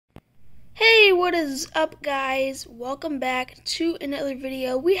Hey, what is up, guys? Welcome back to another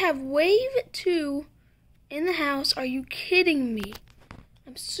video. We have Wave 2 in the house. Are you kidding me?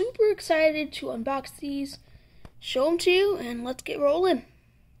 I'm super excited to unbox these, show them to you, and let's get rolling.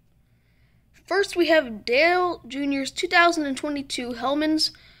 First, we have Dale Jr.'s 2022 Hellman's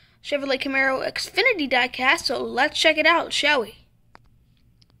Chevrolet Camaro Xfinity diecast, so let's check it out, shall we?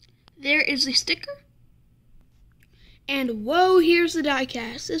 There is the sticker. And whoa, here's the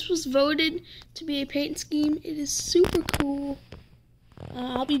diecast. This was voted to be a paint scheme. It is super cool.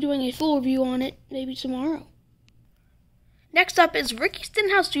 I'll be doing a full review on it maybe tomorrow. Next up is Ricky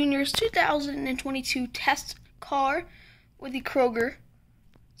Stenhouse Jr.'s 2022 test car with the Kroger.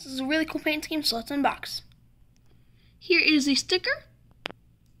 This is a really cool paint scheme, so let's unbox. Here is the sticker.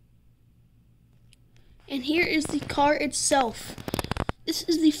 And here is the car itself. This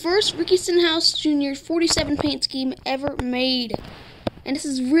is the first Ricky Stenhouse Jr. 47 paint scheme ever made. And this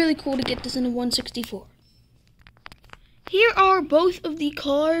is really cool to get this in a 164. Here are both of the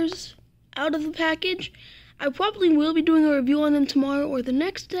cars out of the package. I probably will be doing a review on them tomorrow or the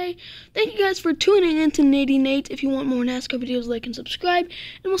next day. Thank you guys for tuning in to Natey Nate. If you want more NASCAR videos, like and subscribe.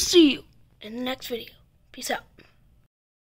 And we'll see you in the next video. Peace out.